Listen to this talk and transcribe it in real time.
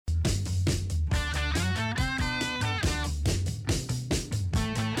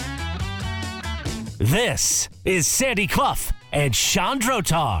This is Sandy Clough and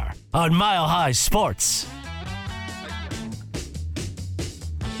Chandrotar on Mile High Sports.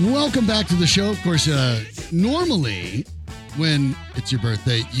 Welcome back to the show. Of course, normally when it's your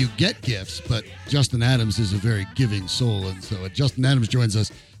birthday, you get gifts, but Justin Adams is a very giving soul, and so Justin Adams joins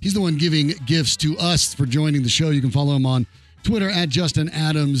us. He's the one giving gifts to us for joining the show. You can follow him on Twitter at Justin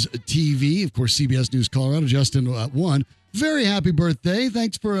Adams TV. Of course, CBS News Colorado. Justin, one, very happy birthday.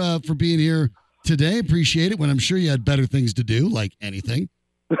 Thanks for being here today. Appreciate it, when I'm sure you had better things to do, like anything.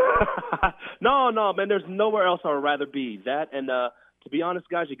 No, man, there's nowhere else I would rather be. That and to be honest,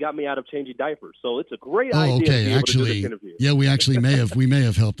 guys, you got me out of changing diapers, so it's a greght idea to be able to do this interview. Yeah, we may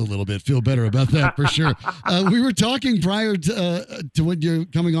have helped a little bit. Feel better about that for sure. We were talking prior to when you're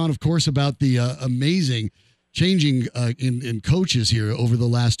coming on, of course, about the amazing changing in coaches here over the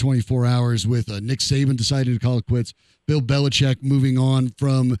last 24 hours with Nick Saban deciding to call it quits, Bill Belichick moving on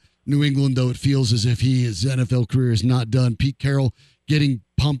from New England, though it feels as if his NFL career is not done. Pete Carroll getting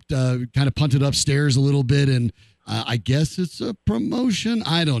pumped, kind of punted upstairs a little bit, and I guess it's a promotion.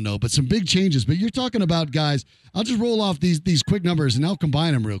 I don't know, but some big changes. But you're talking about, guys, I'll just roll off these quick numbers, and I'll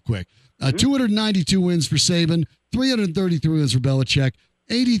combine them real quick. 292 wins for Saban, 333 wins for Belichick,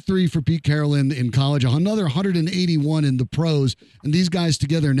 83 for Pete Carroll in college, another 181 in the pros. And these guys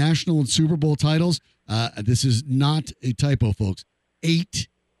together, national and Super Bowl titles. This is not a typo, folks. 18.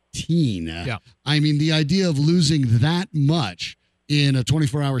 Yeah. I mean, the idea of losing that much in a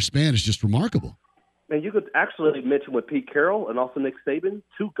 24-hour span is just remarkable. And you could actually mention with Pete Carroll and also Nick Saban,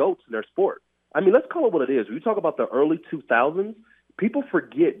 two GOATs in their sport. I mean, let's call it what it is. When you talk about the early 2000s, people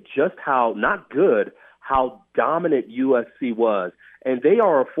forget just how not good, how dominant USC was. And they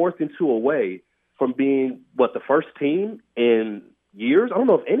are a fourth and two away from being, the first team in years? I don't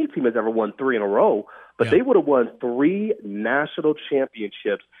know if any team has ever won three in a row, but they would have won 3 national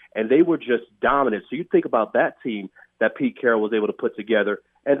championships, and they were just dominant. So you think about that team that Pete Carroll was able to put together.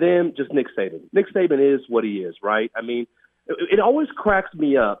 And then just Nick Saban. Nick Saban is what he is, right? I mean, it always cracks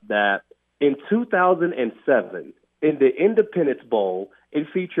me up that in 2007, in the Independence Bowl, it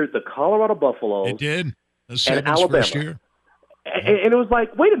featured the Colorado Buffaloes. It did. And Alabama. First year. And it was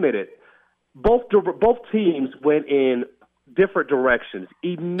like, wait a minute. Both teams went in different directions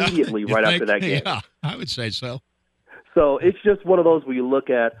immediately right after that game. Yeah, I would say so. So it's just one of those where you look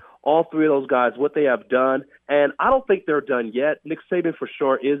at all three of those guys, what they have done, and I don't think they're done yet. Nick Saban for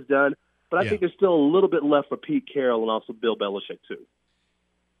sure is done, but I think there's still a little bit left for Pete Carroll and also Bill Belichick too.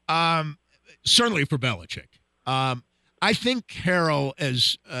 Certainly for Belichick. I think Carroll,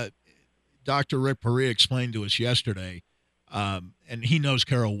 as Dr. Rick Perry explained to us yesterday, and he knows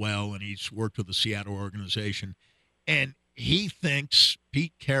Carroll well, and he's worked with the Seattle organization, and he thinks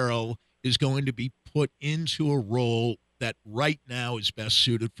Pete Carroll is going to be put into a role that right now is best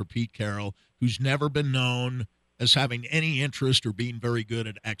suited for Pete Carroll, who's never been known as having any interest or being very good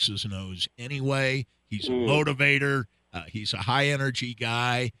at X's and O's anyway. He's a motivator. He's a high-energy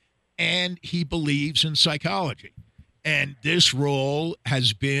guy, and he believes in psychology. And this role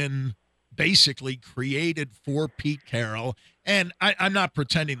has been basically created for Pete Carroll. And I'm not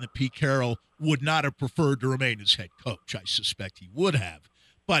pretending that Pete Carroll would not have preferred to remain as head coach. I suspect he would have.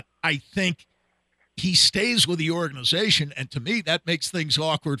 But I think he stays with the organization, and to me, that makes things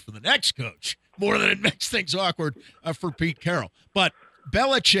awkward for the next coach more than it makes things awkward for Pete Carroll. But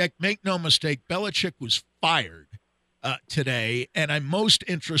Belichick, make no mistake, Belichick was fired today, and I'm most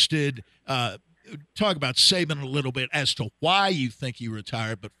interested talk about Saban a little bit as to why you think he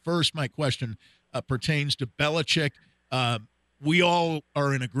retired. But first, my question pertains to Belichick. We all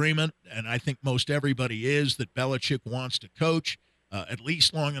are in agreement, and I think most everybody is, that Belichick wants to coach at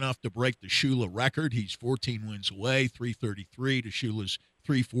least long enough to break the Shula record. He's 14 wins away, 333 to Shula's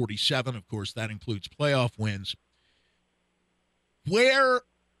 347. Of course, that includes playoff wins. Where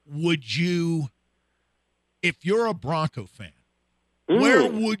would you, if you're a Bronco fan,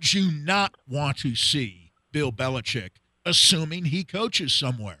 where would you not want to see Bill Belichick, assuming he coaches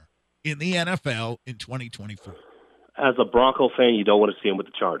somewhere in the NFL in 2024? As a Bronco fan, you don't want to see him with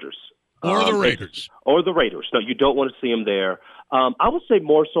the Chargers. Or the Raiders. Or the Raiders. No, you don't want to see him there. I would say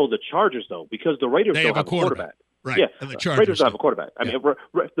more so the Chargers, though, because the Raiders don't have a quarterback. Right. Yeah, and the Chargers Raiders don't have a quarterback. I mean,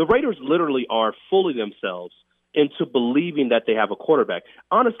 the Raiders literally are fooling themselves into believing that they have a quarterback.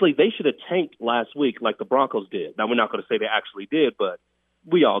 Honestly, they should have tanked last week like the Broncos did. Now, we're not going to say they actually did, but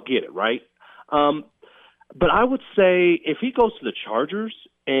we all get it, right? But I would say if he goes to the Chargers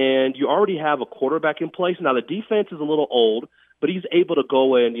and you already have a quarterback in place, now the defense is a little old, but he's able to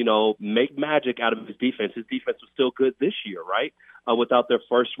go and, make magic out of his defense. His defense was still good this year, right? Without their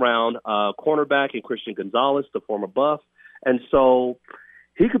first-round cornerback and Christian Gonzalez, the former Buff. And so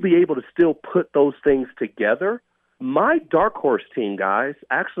he could be able to still put those things together. My dark horse team, guys,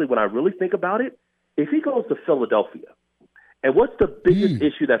 actually, when I really think about it, if he goes to Philadelphia, and what's the biggest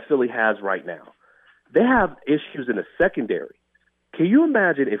issue that Philly has right now? They have issues in the secondary. Can you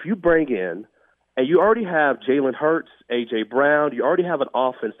imagine if you bring in, and you already have Jalen Hurts, A.J. Brown, you already have an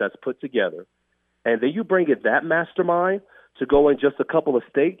offense that's put together, and then you bring in that mastermind to go in just a couple of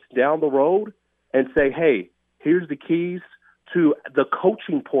states down the road and say, hey, here's the keys to the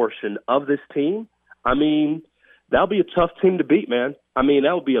coaching portion of this team. I mean, that'll be a tough team to beat, man. I mean,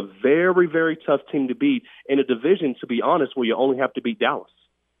 that would be a very, very tough team to beat in a division, to be honest, where you only have to beat Dallas.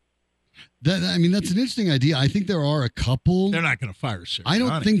 That's an interesting idea. I think there are a couple. They're not going to fire Sirianni. I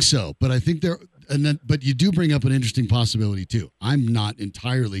don't think so, but I think but you do bring up an interesting possibility too. I'm not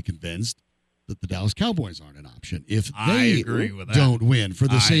entirely convinced that the Dallas Cowboys aren't an option if they don't win for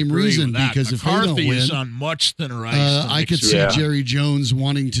the same reason. Because if they don't win, is on much thinner ice. I could see Jerry Jones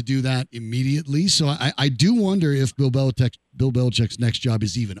wanting to do that immediately. So I do wonder if Bill Belichick's next job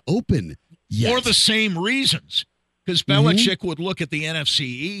is even open yet. For the same reasons, because Belichick would look at the NFC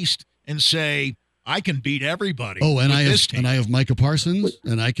East and say, I can beat everybody. Oh, and I have Micah Parsons,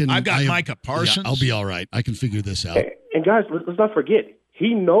 and I've got Micah Parsons. Yeah, I'll be all right. I can figure this out. And guys, let's not forget,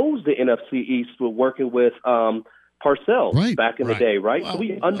 he knows the NFC East with working with Parcells back in the day, right? Well, so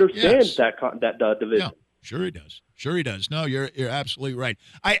he understands that division. Yeah, sure he does. No, you're absolutely right.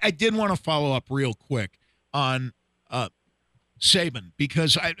 I did want to follow up real quick on Saban,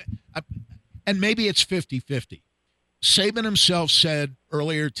 because and maybe it's 50-50. Saban himself said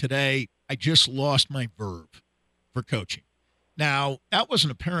earlier today, I just lost my verve for coaching. Now, that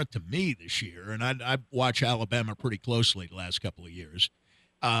wasn't apparent to me this year, and I watch Alabama pretty closely the last couple of years.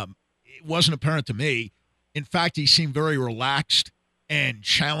 It wasn't apparent to me. In fact, he seemed very relaxed and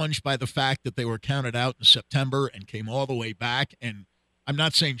challenged by the fact that they were counted out in September and came all the way back. And I'm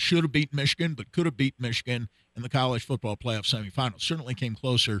not saying should have beat Michigan, but could have beat Michigan in the college football playoff semifinal. Certainly came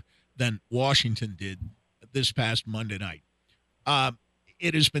closer than Washington did this past Monday night.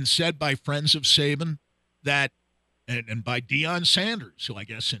 It has been said by friends of Saban that, and by Deion Sanders, who I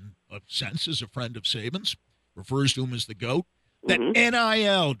guess in a sense is a friend of Saban's, refers to him as the GOAT, that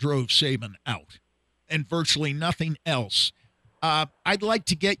NIL drove Saban out and virtually nothing else. I'd like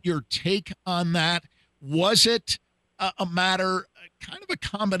to get your take on that. Was it a matter, kind of a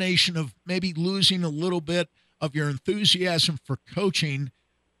combination of maybe losing a little bit of your enthusiasm for coaching,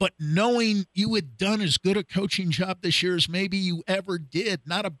 but knowing you had done as good a coaching job this year as maybe you ever did?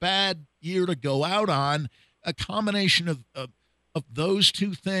 Not a bad year to go out on. A combination of those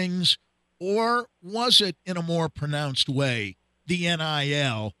two things, or was it in a more pronounced way the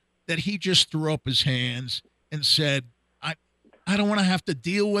NIL that he just threw up his hands and said, I don't want to have to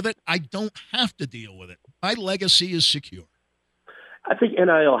deal with it. I don't have to deal with it. My legacy is secure. I think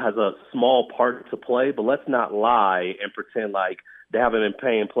NIL has a small part to play, but let's not lie and pretend like they haven't been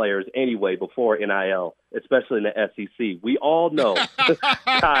paying players anyway before NIL, especially in the SEC. We all know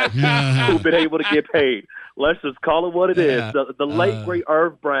guys who've been able to get paid. Let's just call it what it is. The late, great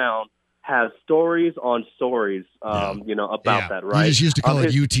Irv Brown has stories on stories, about that, right? He just used to call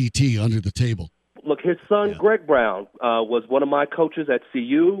it UTT, under the table. Look, his son, Greg Brown, was one of my coaches at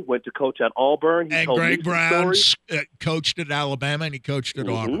CU, went to coach at Auburn. And Greg Brown coached at Alabama, and he coached at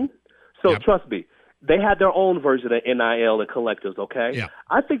Auburn. So trust me, they had their own version of NIL and collectives, okay? Yeah.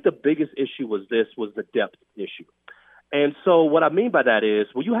 I think the biggest issue was the depth issue. And so what I mean by that is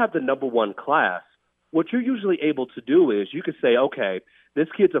when you have the number one class, what you're usually able to do is you can say, okay, this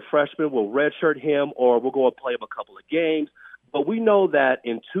kid's a freshman, we'll redshirt him, or we'll go and play him a couple of games. But we know that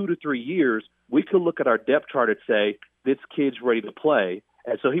in 2 to 3 years, we could look at our depth chart and say, this kid's ready to play.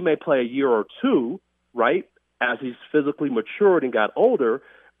 And so he may play a year or two, right, as he's physically matured and got older.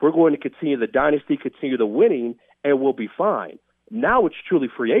 We're going to continue the dynasty, continue the winning, and we'll be fine. Now it's truly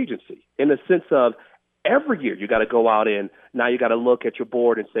free agency in the sense of every year you got to go out and now you got to look at your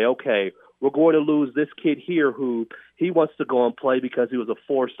board and say, okay, we're going to lose this kid here who he wants to go and play because he was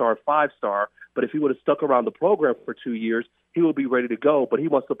a 4-star, 5-star. But if he would have stuck around the program for 2 years, he would be ready to go. But he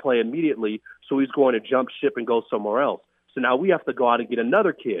wants to play immediately, so he's going to jump ship and go somewhere else. So now we have to go out and get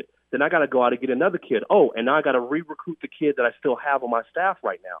another kid. Then I got to go out and get another kid. Oh, and now I got to re-recruit the kid that I still have on my staff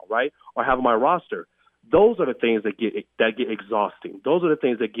right now, right, or have on my roster. Those are the things that get exhausting. Those are the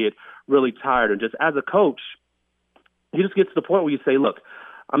things that get really tired. And just as a coach, you just get to the point where you say, look,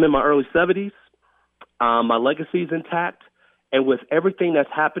 I'm in my early 70s. My legacy is intact. And with everything that's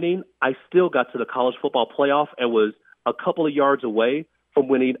happening, I still got to the college football playoff and was a couple of yards away from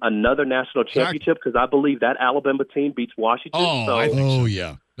winning another national championship because I believe that Alabama team beats Washington. Oh, so, I think so.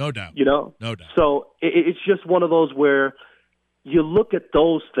 Yeah. No doubt. No doubt. So it's just one of those where you look at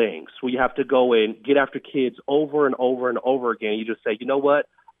those things where you have to go and get after kids over and over and over again. You just say, you know what?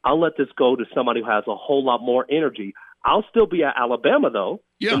 I'll let this go to somebody who has a whole lot more energy. I'll still be at Alabama, though,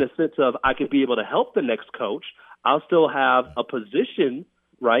 in the sense of I could be able to help the next coach. I'll still have a position,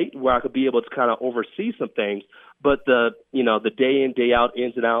 right, where I could be able to kind of oversee some things. But the day in, day out,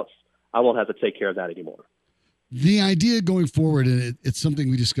 ins and outs, I won't have to take care of that anymore. The idea going forward, and it's something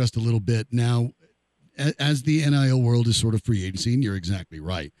we discussed a little bit now, as the NIL world is sort of free agency, and you're exactly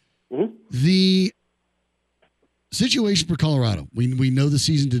right. Mm-hmm. The situation for Colorado, we know the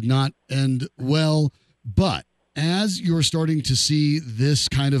season did not end well, but as you're starting to see this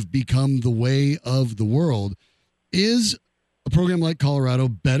kind of become the way of the world, is a program like Colorado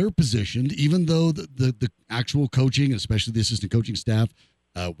better positioned, even though the actual coaching, especially the assistant coaching staff,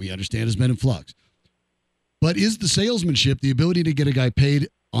 we understand has been in flux. But is the salesmanship, the ability to get a guy paid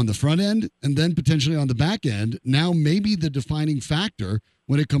on the front end and then potentially on the back end, now maybe the defining factor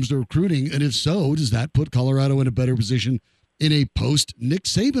when it comes to recruiting? And if so, does that put Colorado in a better position in a post-Nick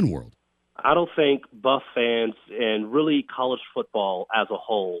Saban world? I don't think Buff fans and really college football as a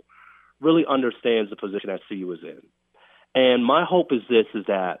whole really understands the position that CU is in. And my hope is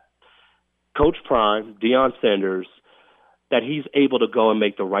that Coach Prime, Deion Sanders, that he's able to go and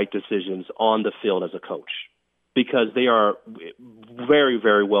make the right decisions on the field as a coach, because they are very,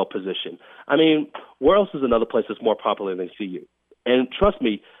 very well positioned. I mean, where else is another place that's more popular than CU? And trust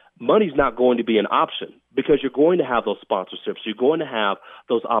me, money's not going to be an option, because you're going to have those sponsorships. You're going to have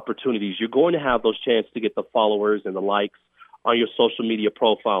those opportunities. You're going to have those chances to get the followers and the likes on your social media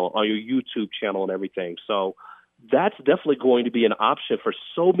profile, on your YouTube channel and everything. So that's definitely going to be an option for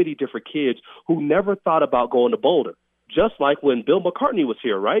so many different kids who never thought about going to Boulder. Just like when Bill McCartney was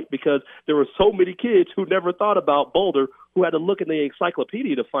here, right? Because there were so many kids who never thought about Boulder, who had to look in the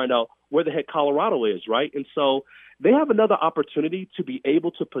encyclopedia to find out where the heck Colorado is, right? And so they have another opportunity to be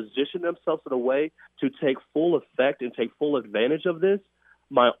able to position themselves in a way to take full effect and take full advantage of this.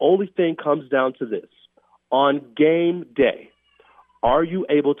 My only thing comes down to this. On game day, are you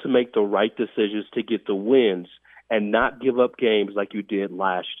able to make the right decisions to get the wins and not give up games like you did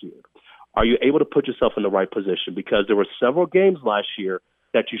last year? Are you able to put yourself in the right position? Because there were several games last year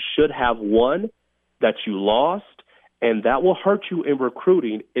that you should have won, that you lost, and that will hurt you in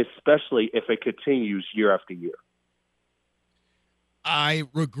recruiting, especially if it continues year after year. I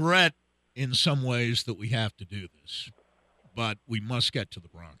regret in some ways that we have to do this, but we must get to the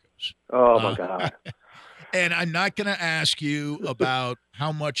Broncos. Oh, my God. And I'm not going to ask you about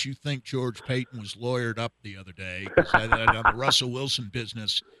how much you think George Payton was lawyered up the other day. On the Russell Wilson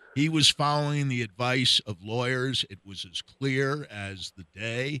business, he was following the advice of lawyers. It was as clear as the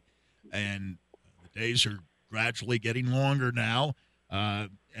day, and the days are gradually getting longer now.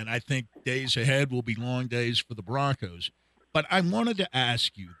 And I think days ahead will be long days for the Broncos. But I wanted to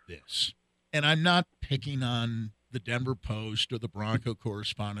ask you this, and I'm not picking on the Denver Post or the Bronco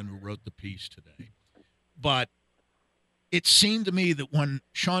correspondent who wrote the piece today, but it seemed to me that when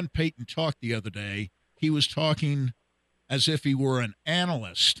Sean Payton talked the other day, he was talking as if he were an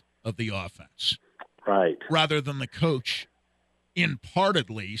analyst of the offense, right, rather than the coach, in part at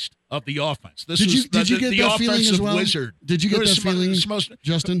least, of the offense. This did you get the that feeling as well? Wizard. Did you get that feeling,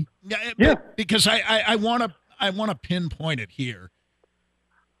 Justin? Yeah. Because I want to pinpoint it here.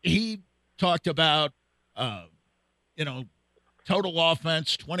 He talked about, total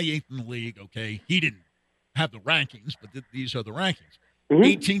offense, 28th in the league. Okay, he didn't have the rankings, but these are the rankings. Mm-hmm.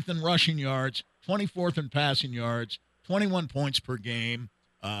 18th in rushing yards, 24th in passing yards, 21 points per game.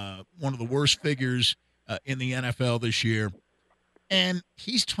 One of the worst figures in the NFL this year. And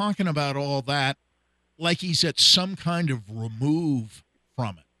he's talking about all that like he's at some kind of remove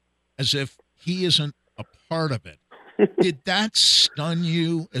from it, as if he isn't a part of it. Did that stun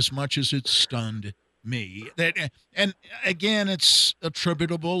you as much as it stunned me? And again, it's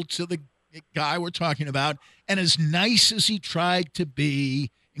attributable to the guy we're talking about. And as nice as he tried to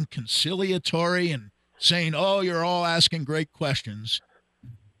be and conciliatory and saying, oh, you're all asking great questions,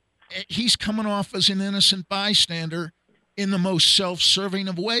 he's coming off as an innocent bystander in the most self-serving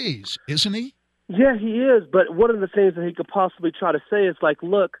of ways, isn't he? Yeah, he is. But one of the things that he could possibly try to say is like,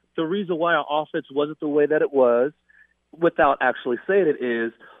 look, the reason why our offense wasn't the way that it was, without actually saying it,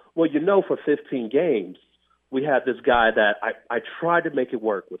 is, well, for 15 games, we had this guy that I tried to make it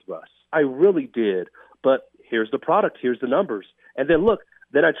work with Russ. I really did. But here's the product. Here's the numbers. And then, look,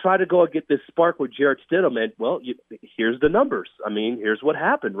 then I tried to go and get this spark with Jarrett Stidham, and, well, here's the numbers. I mean, here's what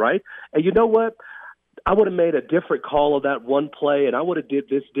happened, right? And you know what? I would have made a different call of that one play, and I would have did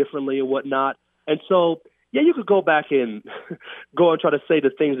this differently and whatnot. And so, yeah, you could go back and go and try to say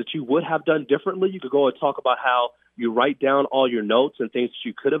the things that you would have done differently. You could go and talk about how You write down all your notes and things that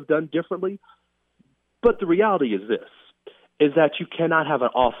you could have done differently. But the reality is this, is that you cannot have an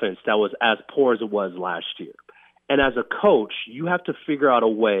offense that was as poor as it was last year. And as a coach, you have to figure out a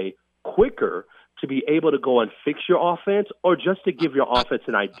way quicker to be able to go and fix your offense, or just to give your offense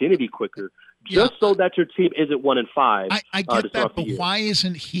an identity quicker, just so that your team isn't 1-5. I get that, but why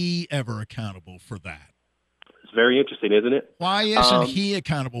isn't he ever accountable for that? It's very interesting, isn't it? Why isn't he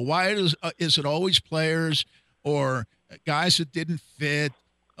accountable? Why is it always players or guys that didn't fit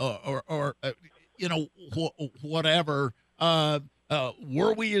or whatever?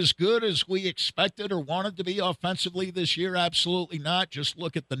 Were we as good as we expected or wanted to be offensively this year? Absolutely not. Just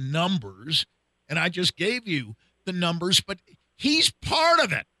look at the numbers, and I just gave you the numbers, but he's part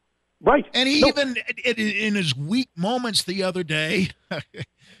of it. Right. And he even in his weak moments the other day,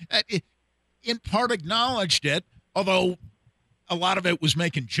 in part acknowledged it, although a lot of it was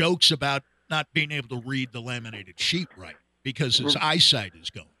making jokes about not being able to read the laminated sheet right because his eyesight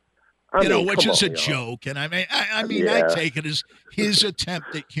is going. Which is a joke. And I take it as his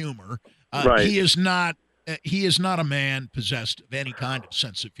attempt at humor. Right. He is not a man possessed of any kind of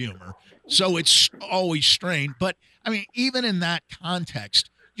sense of humor. So it's always strained. But, even in that context,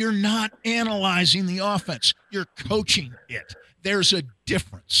 you're not analyzing the offense. You're coaching it. There's a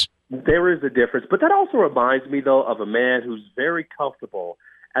difference. There is a difference. But that also reminds me, though, of a man who's very comfortable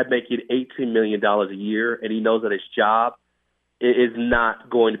at making $18 million a year, and he knows that his job is not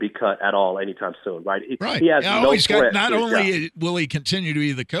going to be cut at all anytime soon, right? Right. He has no threat. Not only will he continue to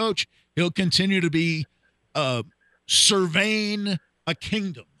be the coach, he'll continue to be surveying a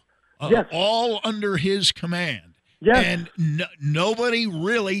kingdom, all under his command. Yes. And nobody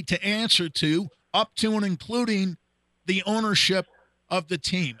really to answer to, up to and including the ownership of the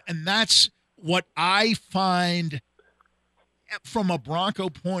team. And that's what I find, from a Bronco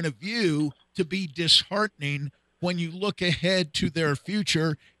point of view, to be disheartening when you look ahead to their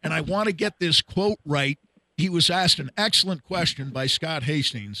future. And I want to get this quote right. He was asked an excellent question by Scott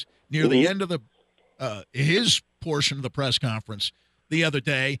Hastings near the end of his portion of the press conference the other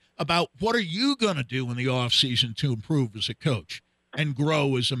day about what are you going to do in the offseason to improve as a coach and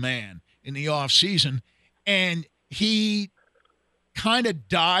grow as a man in the offseason. And he kind of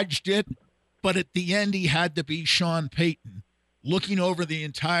dodged it, but at the end he had to be Sean Payton, looking over the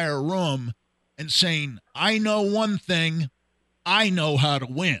entire room and saying, I know one thing, I know how to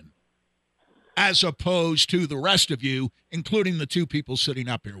win, as opposed to the rest of you, including the two people sitting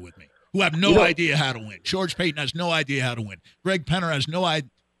up here with me, who have no idea how to win. George Payton has no idea how to win. Greg Penner has no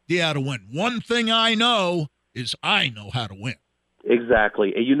idea how to win. One thing I know is I know how to win.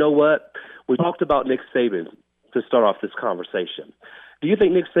 Exactly. And you know what? We talked about Nick Saban to start off this conversation. Do you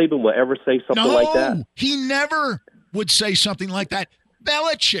think Nick Saban will ever say something like that? No, he never would say something like that.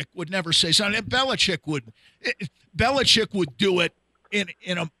 Belichick would never say something. Belichick would do it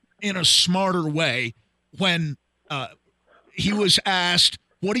in a smarter way when he was asked,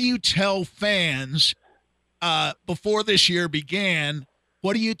 what do you tell fans before this year began?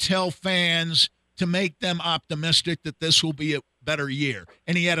 What do you tell fans to make them optimistic that this will be a better year?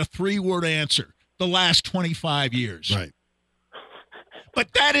 And he had a 3-word answer: the last 25 years. Right.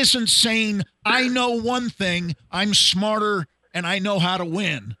 But that isn't saying I know one thing, I'm smarter, and I know how to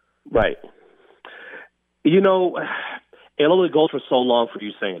win. Right. It only goes for so long for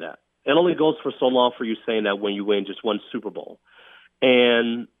you saying that. It only goes for so long for you saying that when you win just one Super Bowl.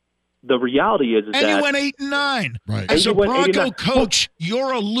 And the reality is that you went 8-9. Right. As a Bronco coach,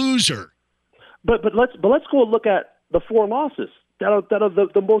 you're a loser. But let's go and look at the 4 losses that are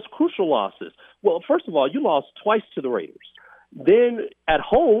the most crucial losses. Well, first of all, you lost twice to the Raiders. Then at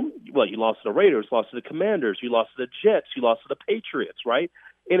home, you lost to the Raiders, lost to the Commanders, you lost to the Jets, you lost to the Patriots, right?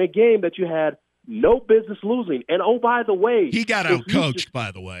 In a game that you had no business losing. And, oh, by the way. He got out-coached,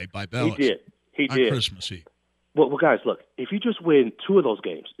 by the way, by Belichick. He did. On Christmas Eve. Well, guys, look, if you just win 2 of those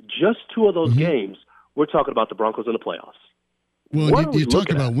games, just 2 of those games, we're talking about the Broncos in the playoffs. Well, you talk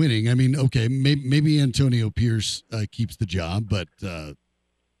about winning. Okay, maybe Antonio Pierce keeps the job, but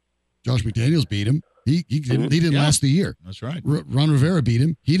Josh McDaniels beat him. He didn't last the year. That's right. Ron Rivera beat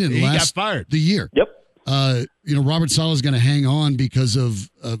him. He got fired the year. Yep. Robert Saleh's going to hang on because of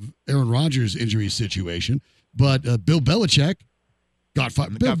Aaron Rodgers' injury situation, but Bill Belichick got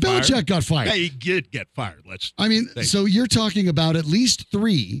fired. Belichick got fired. Yeah, he did get fired. So you're talking about at least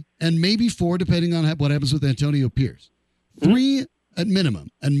 3 and maybe 4, depending on what happens with Antonio Pierce. 3 at minimum,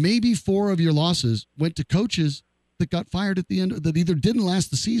 and maybe 4 of your losses went to coaches that got fired at the end, that either didn't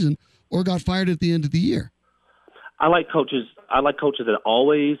last the season or got fired at the end of the year. I like coaches that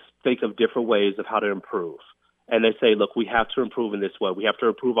always think of different ways of how to improve. and they say, look, we have to improve in this way. We have to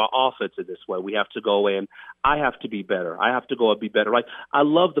improve our offense in this way. We have to go in. I have to be better. I have to go and be better. Like, I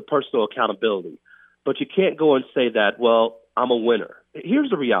love the personal accountability, but you can't go and say that, well, I'm a winner. Here's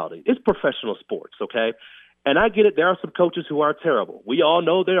the reality. It's professional sports, okay? And I get it. There are some coaches who are terrible. We all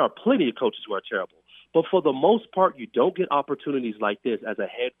know there are plenty of coaches who are terrible. But for the most part, you don't get opportunities like this as a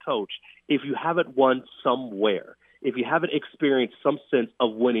head coach if you haven't won somewhere, if you haven't experienced some sense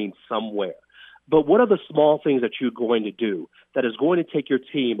of winning somewhere. But what are the small things that you're going to do that is going to take your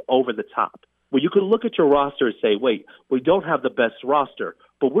team over the top? Well, you can look at your roster and say, wait, we don't have the best roster,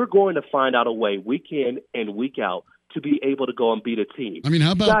 but we're going to find out a way week in and week out to be able to go and beat a team. I mean,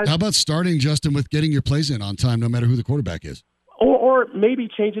 how about starting, Justin, with getting your plays in on time no matter who the quarterback is? Or maybe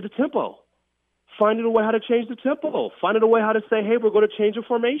changing the tempo. Finding a way how to change the tempo. Finding a way how to say, hey, we're going to change the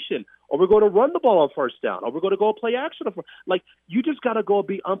formation, or we're going to run the ball on first down, or we're going to go play action. Like, you just got to go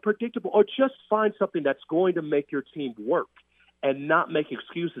be unpredictable, or just find something that's going to make your team work and not make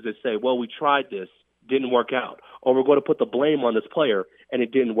excuses and say, well, we tried this, didn't work out, or we're going to put the blame on this player and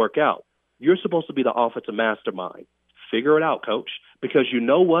it didn't work out. You're supposed to be the offensive mastermind. Figure it out, coach, because you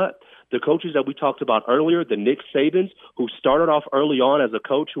know what? The coaches that we talked about earlier, the Nick Sabans, who started off early on as a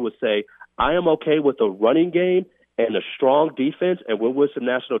coach who would say, I am okay with a running game and a strong defense, and we'll win some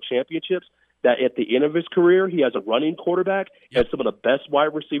national championships, that at the end of his career, he has a running quarterback and some of the best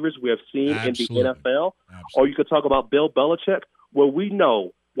wide receivers we have seen in the NFL. Or you could talk about Bill Belichick, where we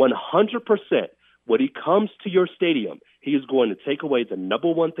know 100% when he comes to your stadium, he is going to take away the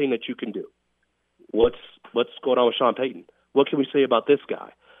number one thing that you can do. What's going on with Sean Payton? What can we say about this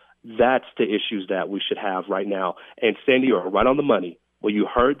guy? That's the issues that we should have right now. And Sandy, you're right on the money. When you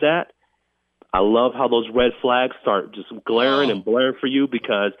heard that, I love how those red flags start just glaring and blaring for you,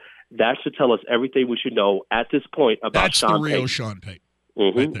 because that should tell us everything we should know at this point about Sean Payton. That's the real Sean Payton.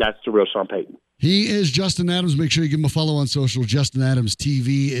 Mm-hmm. Right, that's the real Sean Payton. He is Justin Adams. Make sure you give him a follow on social. Justin Adams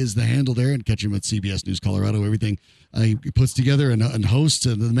TV is the handle there, and catch him at CBS News Colorado. Everything he puts together and hosts.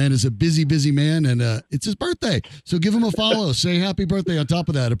 And the man is a busy, busy man, and it's his birthday. So give him a follow. Say happy birthday on top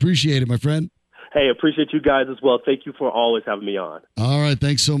of that. Appreciate it, my friend. Hey, appreciate you guys as well. Thank you for always having me on. All right.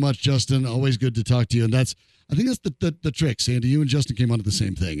 Thanks so much, Justin. Always good to talk to you. And I think that's the trick, Sandy. You and Justin came onto the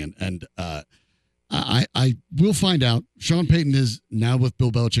same thing. And I will find out. Sean Payton is now with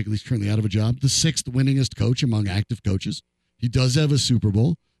Bill Belichick, at least currently out of a job, the 6th winningest coach among active coaches. He does have a Super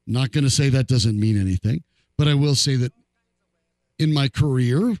Bowl. Not going to say that doesn't mean anything, but I will say that in my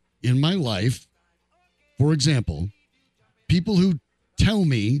career, in my life, for example, people who tell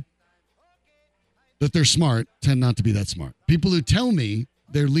me that they're smart tend not to be that smart. People who tell me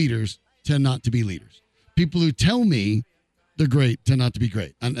they're leaders tend not to be leaders. People who tell me they're great tend not to be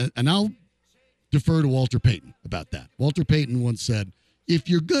great. And I'll defer to Walter Payton about that. Walter Payton once said, if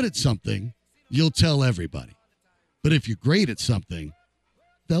you're good at something, you'll tell everybody. But if you're great at something,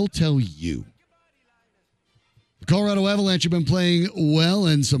 they'll tell you. The Colorado Avalanche have been playing well,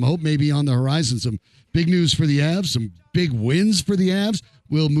 and some hope may be on the horizon. Some big news for the Avs, some big wins for the Avs.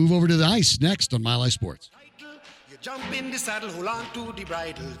 We'll move over to the ice next on Mile High Sports. You jump in the saddle, hold on to the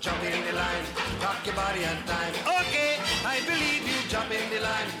bridle, jump in the line, rock your body and time. Okay, I believe you, jump in the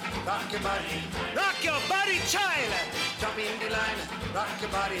line, rock your body, child. Jump in the line, rock your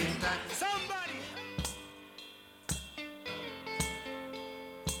body in time. Somebody.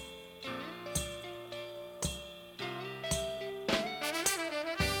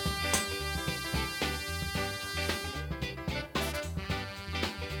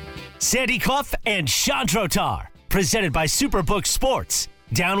 Sandy Clough and Chandrotar, presented by Superbook Sports.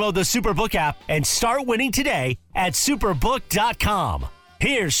 Download the Superbook app and start winning today at superbook.com.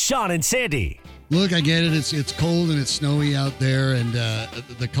 Here's Sean and Sandy. Look, I get it. It's cold and it's snowy out there, and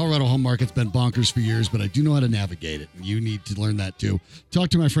the Colorado home market's been bonkers for years, but I do know how to navigate it, and you need to learn that too. Talk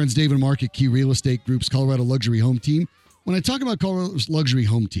to my friends Dave and Mark at Key Real Estate Group's Colorado Luxury Home Team. When I talk about Colorado's Luxury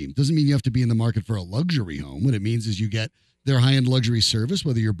Home Team, doesn't mean you have to be in the market for a luxury home. What it means is you get their high-end luxury service,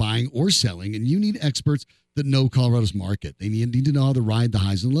 whether you're buying or selling, and you need experts that know Colorado's market. They need to know how to ride the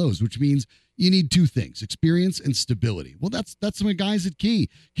highs and lows, which means you need two things, experience and stability. Well, that's my guys at Key.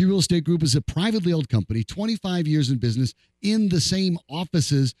 Key Real Estate Group is a privately held company, 25 years in business in the same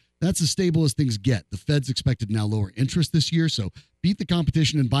offices. That's as stable as things get. The Fed's expected to now lower interest this year, so beat the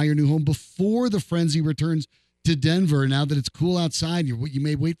competition and buy your new home before the frenzy returns to Denver. Now that it's cool outside, you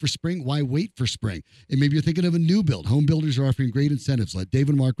may wait for spring. Why wait for spring? And maybe you're thinking of a new build. Home builders are offering great incentives. Let Dave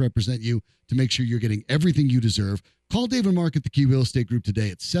and Mark represent you to make sure you're getting everything you deserve. Call Dave and Mark at the Key Real Estate Group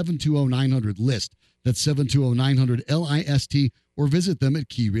today at 720-900-LIST. That's 720-900-LIST, or visit them at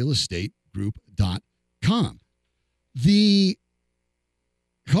keyrealestategroup.com. The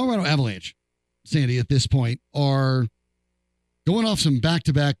Colorado Avalanche Sandy, at this point, are going off some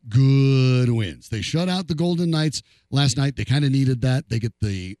back-to-back good wins. They shut out the Golden Knights last night. They kind of needed that. They get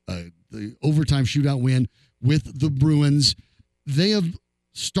the overtime shootout win with the Bruins. They have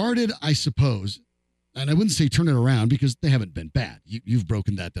started, I suppose, and I wouldn't say turn it around because they haven't been bad. You've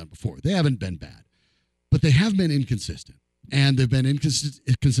broken that down before. They haven't been bad. But they have been inconsistent. And they've been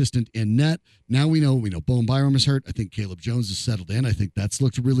inconsistent in net. Now we know Bowen Byram is hurt. I think Caleb Jones has settled in. I think that's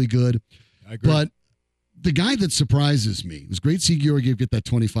looked really good. I agree. But the guy that surprises me, it was great to see Georgiev get that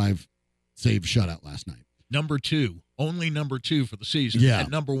 25 save shutout last night. Number 2, only number 2 for the season. Yeah. And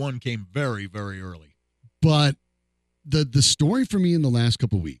number 1 came very, very early. But the story for me in the last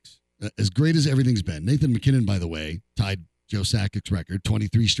couple of weeks, as great as everything's been, Nathan MacKinnon, by the way, tied Joe Sakic's record,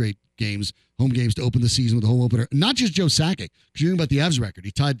 23 straight games, home games to open the season with a home opener. Not just Joe Sakic, because you're thinking about the Avs record.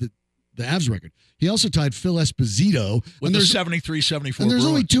 He tied the Avs record. He also tied Phil Esposito. With the 73-74. And there's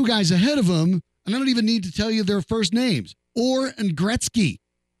only 2 guys ahead of him, and I don't even need to tell you their first names. Orr and Gretzky.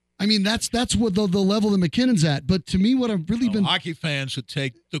 I mean, that's what the level that McKinnon's at. But to me, what I've really been... Hockey fans would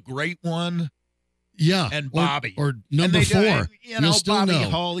take the great one. Yeah. And Bobby. Or number 4. Bobby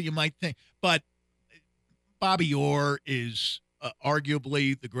Hull, you might think. But Bobby Orr is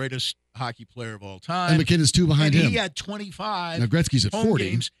arguably the greatest hockey player of all time. And McKinnon's 2 behind him. He had 25 now Gretzky's at home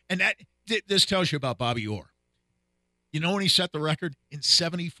 40. games. And this tells you about Bobby Orr. You know when he set the record? In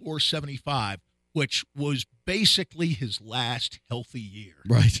 74-75, which was basically his last healthy year.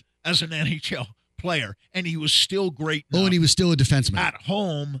 Right. As an NHL player. And he was still great. Oh, and he was still a defenseman. At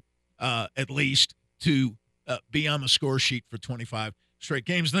home, at least, to be on the score sheet for 25 straight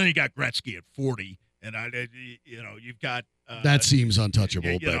games. Then he got Gretzky at 40. And, you've got... that seems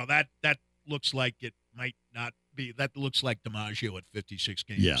untouchable. That looks like it might not be. That looks like DiMaggio at 56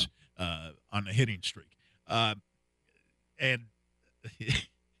 games on the hitting streak. But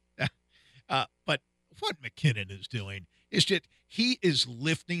what MacKinnon is doing is just he is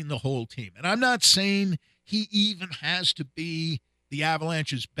lifting the whole team. And I'm not saying he even has to be the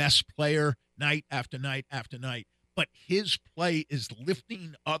Avalanche's best player night after night after night, but his play is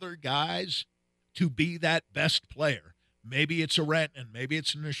lifting other guys to be that best player. Maybe it's a Rantanen, maybe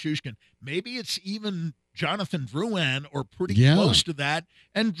it's a Nichushkin, maybe it's even Jonathan Drouin or pretty close to that.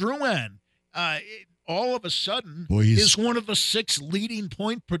 And Drouin, all of a sudden, is one of the 6 leading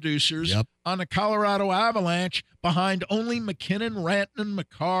point producers on the Colorado Avalanche behind only MacKinnon, Rantanen,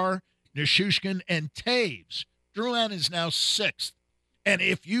 Makar, Nichushkin, and Taves. Drouin is now 6th. And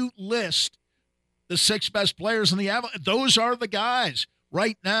if you list the 6 best players in the Avalanche, those are the guys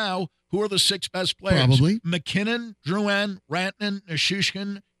right now. Who are the 6 best players? Probably MacKinnon, Drouin, Rantanen,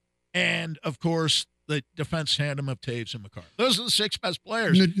 Nichushkin, and, of course, the defense tandem of Taves and Makar. Those are the 6 best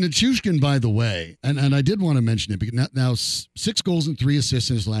players. Nichushkin, by the way, and I did want to mention it, because now 6 goals and 3 assists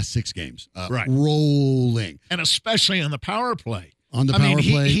in his last 6 games. Right. Rolling. And especially on the power play. On the power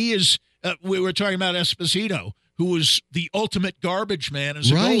play. He is, we were talking about Esposito, who was the ultimate garbage man as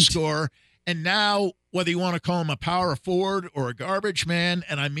a goal scorer. And now, whether you want to call him a power forward or a garbage man,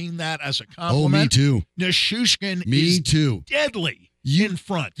 and I mean that as a compliment. Oh, me too. Nichushkin is deadly in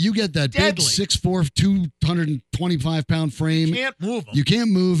front. You get that big 6'4", 225-pound frame. You can't move him. You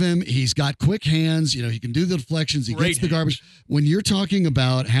can't move him. He's got quick hands. He can do the deflections. He gets the garbage. When you're talking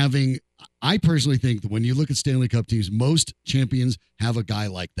about having, I personally think that when you look at Stanley Cup teams, most champions have a guy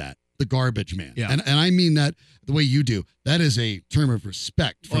like that. The garbage man. Yeah. And I mean that the way you do. That is a term of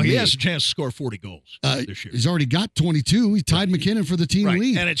respect for me. He has a chance to score 40 goals this year. He's already got 22. He tied MacKinnon for the team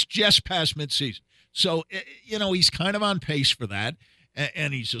lead. And it's just past midseason. So, he's kind of on pace for that.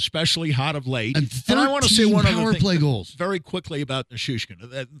 And he's especially hot of late. And I want to say one other power thing play goals. Very quickly about Nichushkin.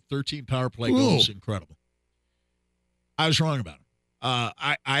 That 13 power play goals, incredible. I was wrong about him.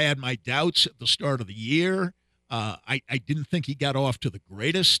 I had my doubts at the start of the year. I didn't think he got off to the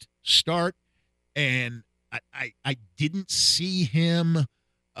greatest start, and I didn't see him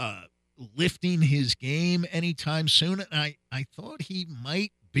lifting his game anytime soon, and I thought he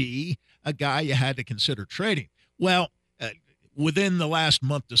might be a guy you had to consider trading. Well, within the last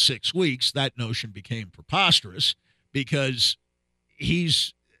month to 6 weeks, that notion became preposterous because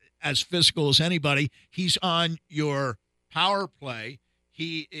he's as physical as anybody. He's on your power play.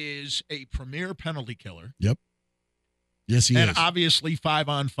 He is a premier penalty killer. Yep. Yes, he is. And obviously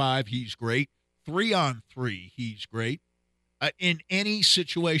 5-on-5, he's great. 3-on-3, he's great. In any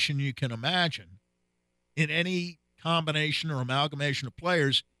situation you can imagine, in any combination or amalgamation of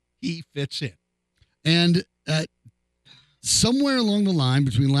players, he fits in. And somewhere along the line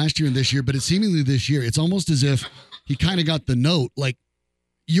between last year and this year, but it's seemingly this year, it's almost as if he kind of got the note, like,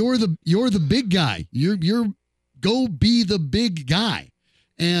 you're the big guy. You're go be the big guy.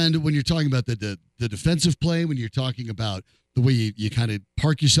 And when you're talking about the defensive play, when you're talking about the way you kind of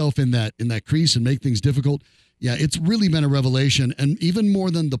park yourself in that crease and make things difficult, yeah, it's really been a revelation. And even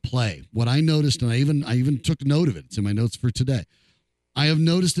more than the play, what I noticed, and I even took note of it. It's in my notes for today. I have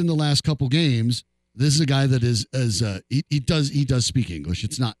noticed in the last couple games, this is a guy that he does speak English.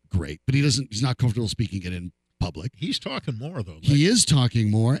 It's not great, but he's not comfortable speaking it in public. He's talking more though. He is talking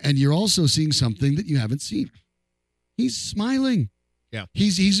more, and you're also seeing something that you haven't seen. He's smiling. Yeah,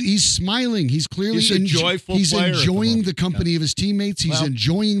 he's smiling. He's clearly a joyful He's player enjoying the company of his teammates. He's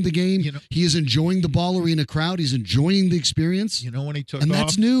enjoying the game. He is enjoying the ball arena crowd. He's enjoying the experience. You know when he took and off?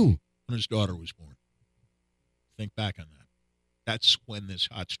 That's new. When his daughter was born. Think back on that. That's when this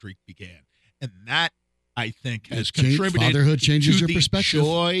hot streak began. And that, I think, has contributed fatherhood changes to your the perspective.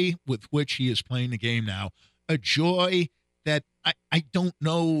 Joy with which he is playing the game now. A joy that I don't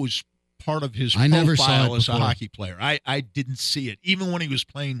know is part of his profile as a hockey player. I didn't see it. Even when he was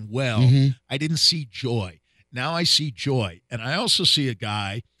playing well, I didn't see joy. Now I see joy. And I also see a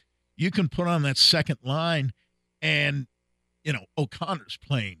guy you can put on that second line, and, O'Connor's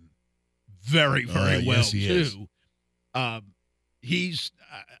playing very, very well, yes, he too. is. He's,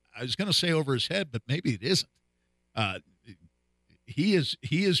 I was going to say over his head, but maybe it isn't. He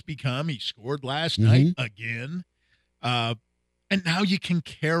has become, he scored last night again. And now you can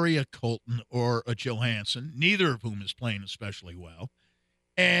carry a Colton or a Johansson, neither of whom is playing especially well.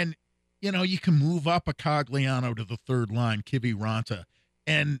 And, you can move up a Cogliano to the third line, Kiviranta,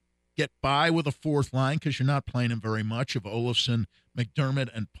 and get by with a fourth line because you're not playing him very much of Olofsson, McDermott,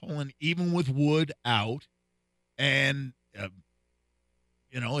 and Pullen, even with Wood out. And,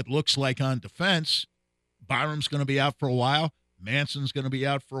 it looks like on defense, Byram's going to be out for a while. Manson's going to be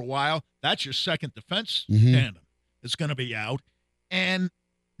out for a while. That's your second defense tandem. It's going to be out. And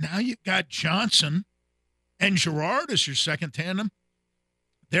now you've got Johnson and Girard as your second tandem.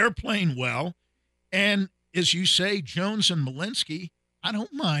 They're playing well. And as you say, Jones and Malinsky, I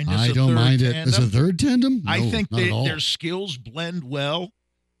don't mind as a third tandem. As a third tandem? No, I think not their skills blend well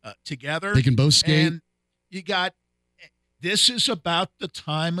together. They can both skate. And this is about the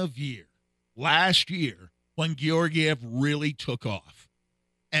time of year, last year, when Georgiev really took off.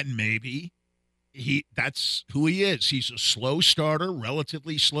 And maybe that's who he is. He's a slow starter,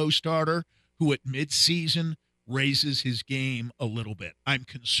 relatively slow starter, who at midseason raises his game a little bit. I'm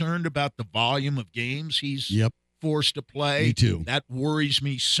concerned about the volume of games he's forced to play. Me too. That worries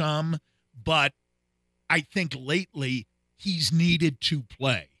me some, but I think lately he's needed to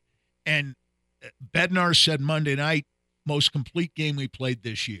play. And Bednar said Monday night, most complete game we played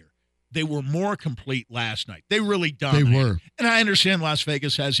this year. They were more complete last night. They really dominated. They were. And I understand Las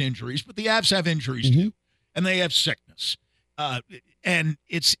Vegas has injuries, but the Avs have injuries too, and they have sickness. And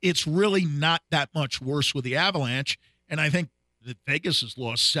it's really not that much worse with the Avalanche. And I think that Vegas has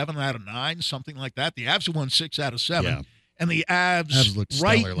lost 7 out of 9, something like that. The Avs have won 6 out of 7. Yeah. And the Avs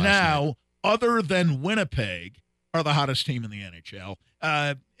right now, other than Winnipeg, are the hottest team in the NHL.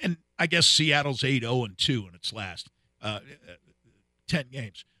 And I guess Seattle's 8-0-2 in its last 10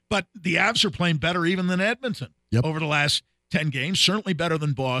 games. But the Avs are playing better even than Edmonton over the last 10 games. Certainly better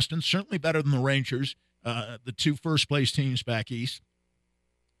than Boston. Certainly better than the Rangers, the 2 first-place teams back east.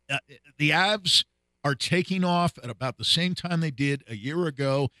 The Avs are taking off at about the same time they did a year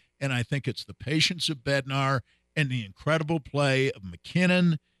ago, and I think it's the patience of Bednar and the incredible play of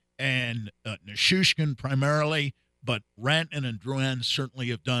MacKinnon and Nichushkin primarily, but Rantanen and Drouin certainly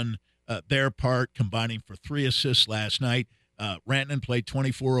have done their part, combining for 3 assists last night. Rantanen played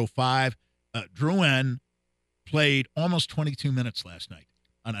 24:05. Drouin played almost 22 minutes last night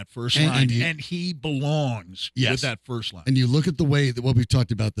on that first line, and he belongs with that first line. And you look at the way that what we've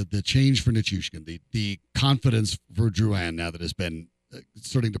talked about, the change for Nichushkin, the confidence for Drouin now that has been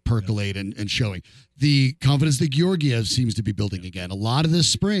starting to percolate and showing. The confidence that Georgiev seems to be building again. A lot of this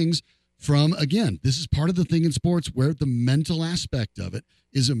springs from, again, this is part of the thing in sports where the mental aspect of it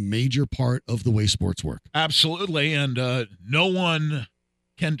is a major part of the way sports work. Absolutely, and no one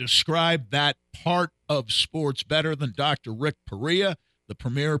can describe that part of sports better than Dr. Rick Perea, the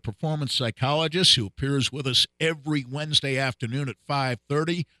premier performance psychologist who appears with us every Wednesday afternoon at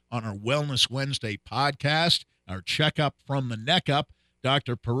 5:30 on our Wellness Wednesday podcast, our checkup from the neck up.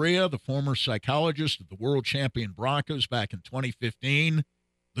 Dr. Perea, the former psychologist of the world champion Broncos back in 2015,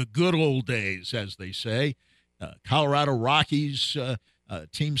 the good old days, as they say. Colorado Rockies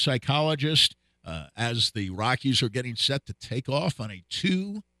team psychologist as the Rockies are getting set to take off on a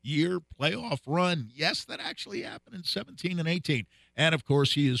 2-year playoff run. Yes, that actually happened in 17 and 18. And, of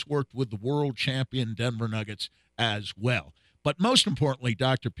course, he has worked with the world champion Denver Nuggets as well. But most importantly,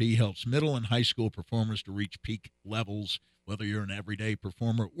 Dr. P helps middle and high school performers to reach peak levels Whether you're an everyday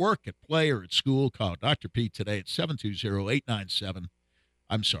performer at work, at play, or at school, call Dr. P today at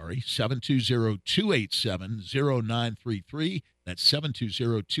 720-287-0933. That's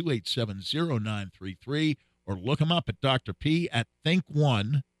 720-287-0933. Or look him up at Dr. P at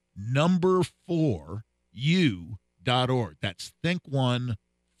think1-4u.org. That's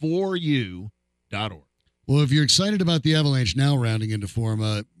think1-4u.org. Well, if you're excited about the Avalanche now rounding into form,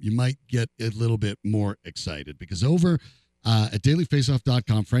 you might get a little bit more excited because over at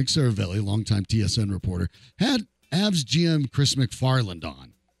dailyfaceoff.com, Frank Saravelli, longtime TSN reporter, had Avs GM Chris MacFarland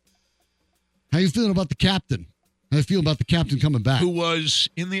on. How you feeling about the captain? How you feel about the captain coming back? Who was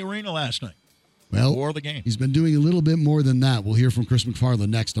in the arena last night. Well, before the game. He's been doing a little bit more than that. We'll hear from Chris MacFarland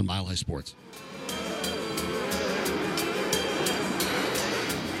next on Mile High Sports.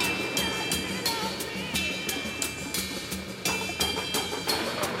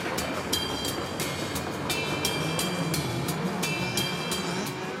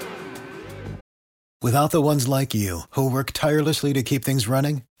 Without the ones like you, who work tirelessly to keep things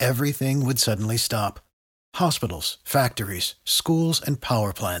running, everything would suddenly stop. Hospitals, factories, schools, and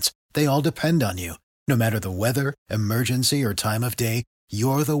power plants, they all depend on you. No matter the weather, emergency, or time of day,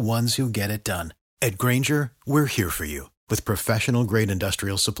 you're the ones who get it done. At Grainger, we're here for you with professional-grade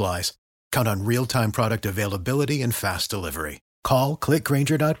industrial supplies. Count on real-time product availability and fast delivery. Call,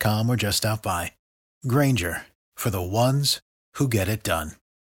 clickgrainger.com, or just stop by. Grainger, for the ones who get it done.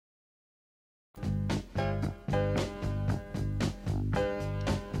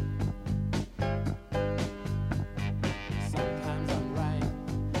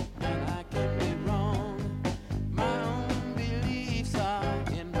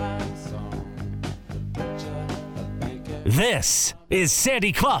 This is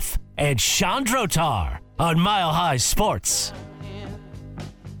Sandy Clough and Chandrotar on Mile High Sports.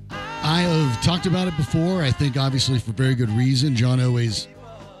 I have talked about it before. I think obviously for very good reason. John Elway's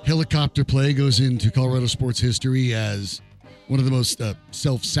helicopter play goes into Colorado sports history as one of the most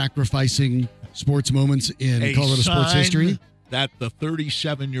self-sacrificing sports moments in Colorado sports history. That the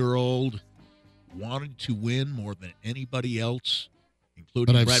 37-year-old wanted to win more than anybody else,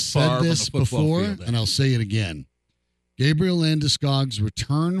 including But I've Brett said Favre this on the football before, field. and I'll say it again. Gabriel Landeskog's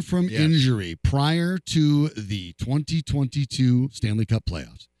return from injury prior to the 2022 Stanley Cup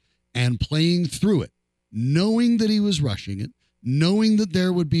playoffs and playing through it, knowing that he was rushing it, knowing that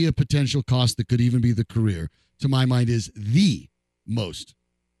there would be a potential cost that could even be the career, to my mind, is the most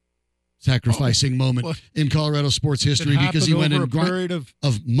sacrificing moment in Colorado sports history because he went in period of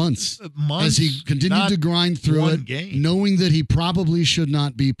months as he continued to grind through it, knowing that he probably should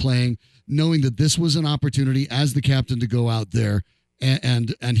not be playing, knowing that this was an opportunity as the captain to go out there,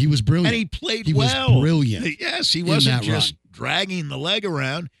 and he was brilliant. And he played he well. He was brilliant. Yes, he wasn't just dragging the leg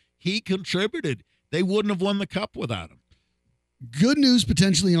around. He contributed. They wouldn't have won the cup without him. Good news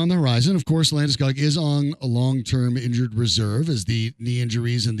potentially on the horizon. Of course, Landeskog is on a long-term injured reserve as the knee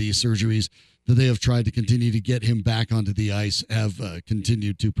injuries and the surgeries that they have tried to continue to get him back onto the ice have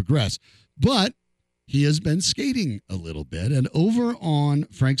continued to progress. But he has been skating a little bit. And over on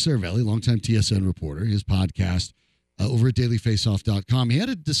Frank Saravelli, longtime TSN reporter, his podcast over at dailyfaceoff.com, he had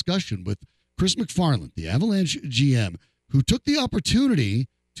a discussion with Chris MacFarland, the Avalanche GM, who took the opportunity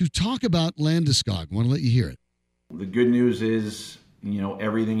to talk about Landeskog. I want to let you hear it. The good news is,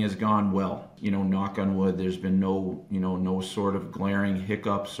 everything has gone well. Knock on wood, there's been no sort of glaring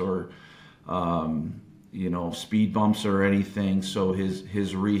hiccups or, speed bumps or anything. So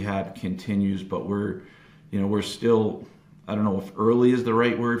his rehab continues, but we're still, I don't know if early is the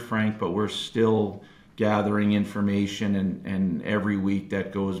right word, Frank, but we're still gathering information, and every week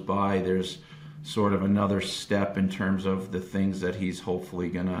that goes by, there's sort of another step in terms of the things that he's hopefully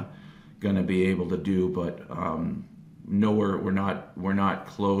gonna be able to do. But no, we're not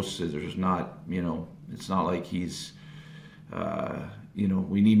close. There's not, it's not like he's,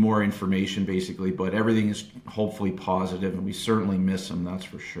 we need more information basically, but everything is hopefully positive, and we certainly miss him, that's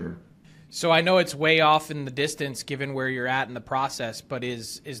for sure. So I know it's way off in the distance given where you're at in the process, but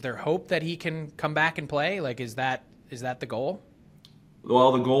is there hope that he can come back and play? Like, is that the goal?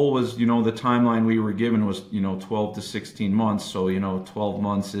 Well, the goal was, the timeline we were given was, 12 to 16 months. So, 12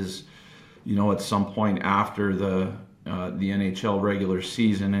 months is, at some point after the NHL regular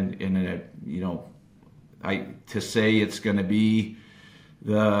season, and to say it's going to be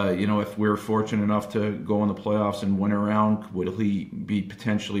if we're fortunate enough to go in the playoffs and win a round, would he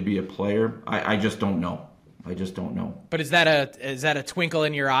potentially be a player? I just don't know. But is that a twinkle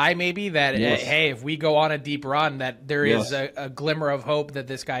in your eye maybe that, yes, hey, if we go on a deep run, that there is a glimmer of hope that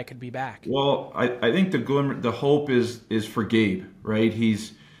this guy could be back? Well, I think the hope is for Gabe, right?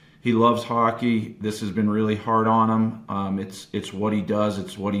 He's he loves hockey. This has been really hard on him. It's what he does.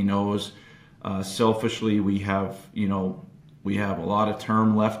 It's what he knows. Selfishly, we have a lot of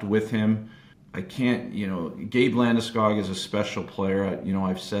term left with him. I can't, Gabe Landeskog is a special player.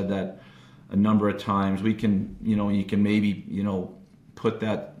 I've said that a number of times. We can, you can maybe, put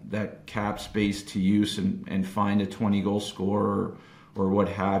that cap space to use and find a 20-goal scorer or what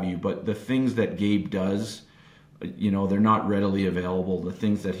have you. But the things that Gabe does, they're not readily available. The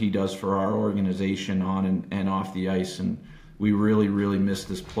things that he does for our organization on and off the ice, and we really, really miss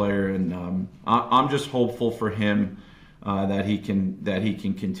this player. And I'm just hopeful for him that he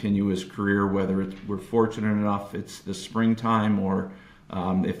can continue his career. Whether we're fortunate enough it's the springtime, or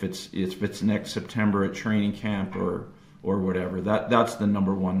if it's next September at training camp or whatever. That's the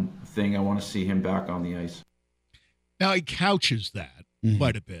number one thing. I want to see him back on the ice. Now he couches that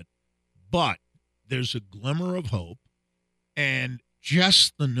quite a bit, but there's a glimmer of hope, and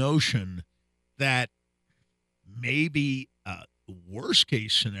just the notion that maybe the worst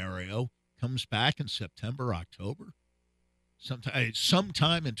case scenario comes back in September, October,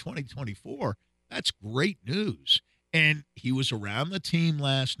 sometime in 2024. That's great news. And he was around the team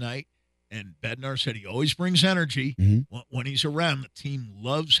last night, and Bednar said he always brings energy when he's around. The team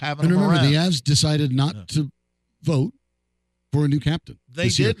loves having him around. The Avs decided not to vote for a new captain. They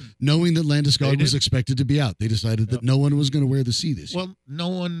did, knowing that Landeskog was expected to be out. They decided that no one was going to wear the C this year. Well, no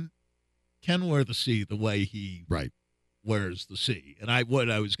one can wear the C the way he wears the C. And I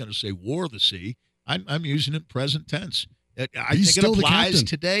was going to say wore the C. I'm using it present tense. I think it applies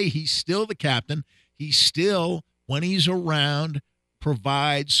today. He's still the captain. He still, when he's around,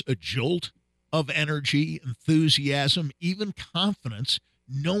 provides a jolt of energy, enthusiasm, even confidence,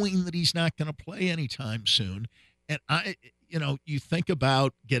 knowing that he's not going to play anytime soon. And you think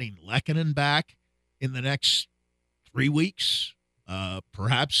about getting MacKinnon back in the next 3 weeks,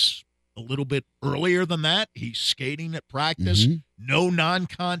 perhaps a little bit earlier than that. He's skating at practice. No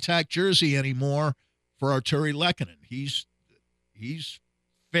non-contact jersey anymore for Arturi Lehkonen. He's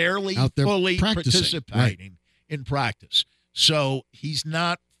fairly fully participating in practice. So he's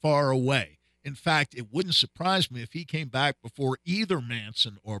not far away. In fact, it wouldn't surprise me if he came back before either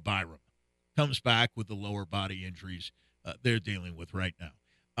Manson or Byram comes back with the lower body injuries they're dealing with right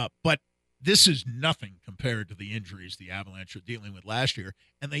now. But this is nothing compared to the injuries the Avalanche are dealing with last year.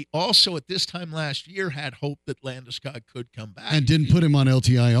 And they also, at this time last year, had hope that Landeskog could come back. And didn't put him on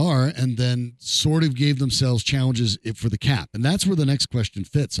LTIR, and then sort of gave themselves challenges for the cap. And that's where the next question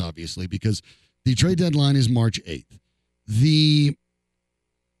fits, obviously, because the trade deadline is March 8th. The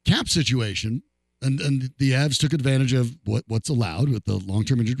cap situation, and the Avs took advantage of what's allowed with the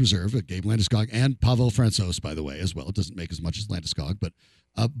long-term injured reserve at Gabe Landeskog and Pavel Francouz, by the way, as well. It doesn't make as much as Landeskog, but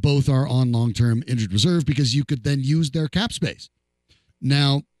both are on long-term injured reserve because you could then use their cap space.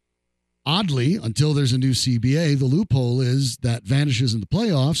 Now, oddly, until there's a new CBA, the loophole is that vanishes in the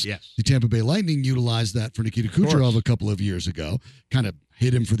playoffs. Yes. The Tampa Bay Lightning utilized that for Nikita Kucherov a couple of years ago, kind of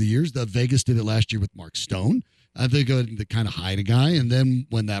hit him for the years. The Vegas did it last year with Mark Stone. They go to kind of hide a guy, and then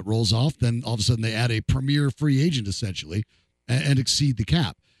when that rolls off, then all of a sudden they add a premier free agent, essentially, and exceed the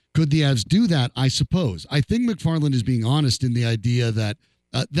cap. Could the Avs do that? I suppose. I think MacFarland is being honest in the idea that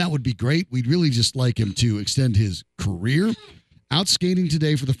that would be great. We'd really just like him to extend his career. Out skating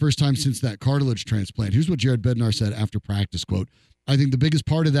today for the first time since that cartilage transplant. Here's what Jared Bednar said after practice, quote, "I think the biggest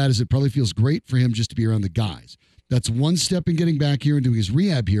part of that is it probably feels great for him just to be around the guys. That's one step in getting back here and doing his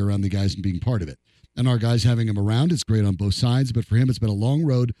rehab here around the guys and being part of it. And our guys having him around, it's great on both sides. But for him, it's been a long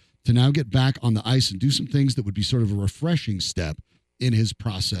road to now get back on the ice and do some things that would be sort of a refreshing step in his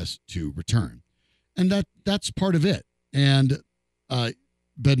process to return." And that's part of it. And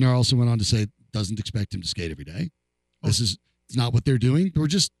Bednar also went on to say, doesn't expect him to skate every day. It's not what they're doing. We're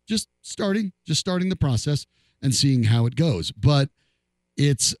just starting the process and seeing how it goes. But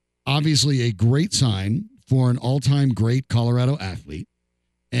it's obviously a great sign for an all-time great Colorado athlete.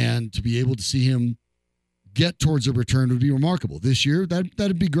 And to be able to see him get towards a return would be remarkable. This year,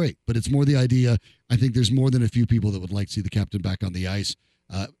 that'd be great. But it's more the idea, I think there's more than a few people that would like to see the captain back on the ice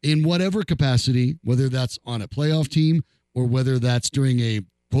in whatever capacity, whether that's on a playoff team or whether that's during a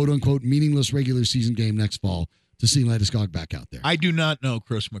quote-unquote meaningless regular season game next fall, to see Landeskog back out there. I do not know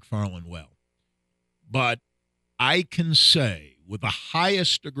Chris MacFarland well, but I can say with the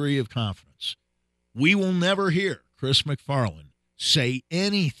highest degree of confidence, we will never hear Chris MacFarland say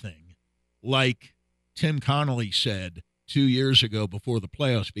anything like Tim Connolly said 2 years ago before the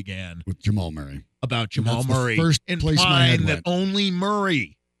playoffs began with Jamal Murray. About Jamal Murray, implying that only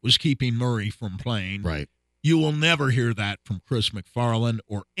Murray was keeping Murray from playing. Right. You will never hear that from Chris MacFarland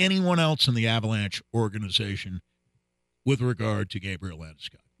or anyone else in the Avalanche organization with regard to Gabriel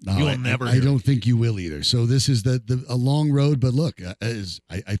Landeskog. No, You will never. I don't think you will either. So this is a long road, but look, I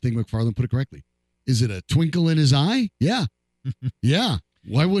think MacFarland put it correctly. Is it a twinkle in his eye? Yeah. Yeah.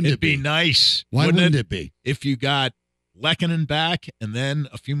 Why wouldn't It'd it be? Nice. Why wouldn't it be? If you got MacKinnon back and then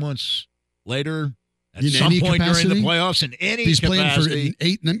a few months later, at In some any point capacity? during the playoffs, in any He's capacity, playing for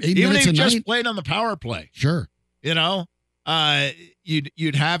eight even minutes if a he just night? played on the power play, Sure. you know,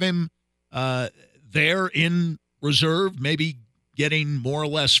 you'd have him there in reserve, maybe getting more or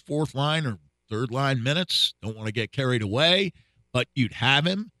less fourth line or third line minutes. Don't want to get carried away, but you'd have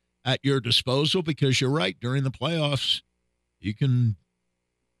him at your disposal because you're right. During the playoffs, you can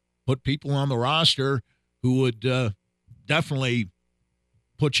put people on the roster who would definitely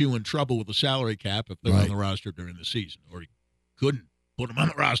put you in trouble with the salary cap if they're on the roster during the season, or you couldn't put them on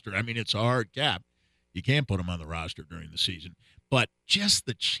the roster. I mean, it's a hard cap. You can't put him on the roster during the season. But just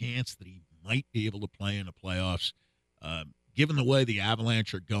the chance that he might be able to play in the playoffs, given the way the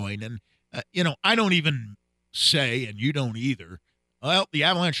Avalanche are going. And, I don't even say, and you don't either, well, the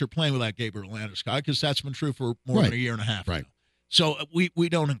Avalanche are playing without Gabriel Landeskog because that's been true for more than a year and a half now. So we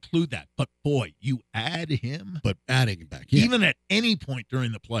don't include that. But, boy, you add him. But adding him back. Even at any point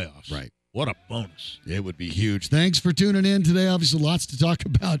during the playoffs. Right. What a bonus. It would be huge. Thanks for tuning in today. Obviously, lots to talk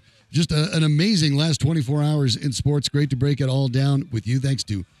about. Just an amazing last 24 hours in sports. Great to break it all down with you. Thanks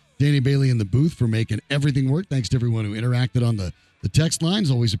to Danny Bailey in the booth for making everything work. Thanks to everyone who interacted on the text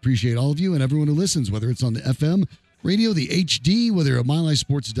lines. Always appreciate all of you and everyone who listens, whether it's on the FM radio, the HD, whether at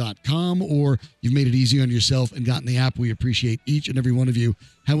MileHighSports.com, or you've made it easy on yourself and gotten the app. We appreciate each and every one of you,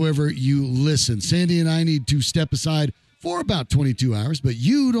 however you listen. Sandy and I need to step aside for about 22 hours, but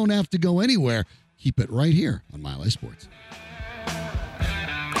you don't have to go anywhere. Keep it right here on Mile High Sports.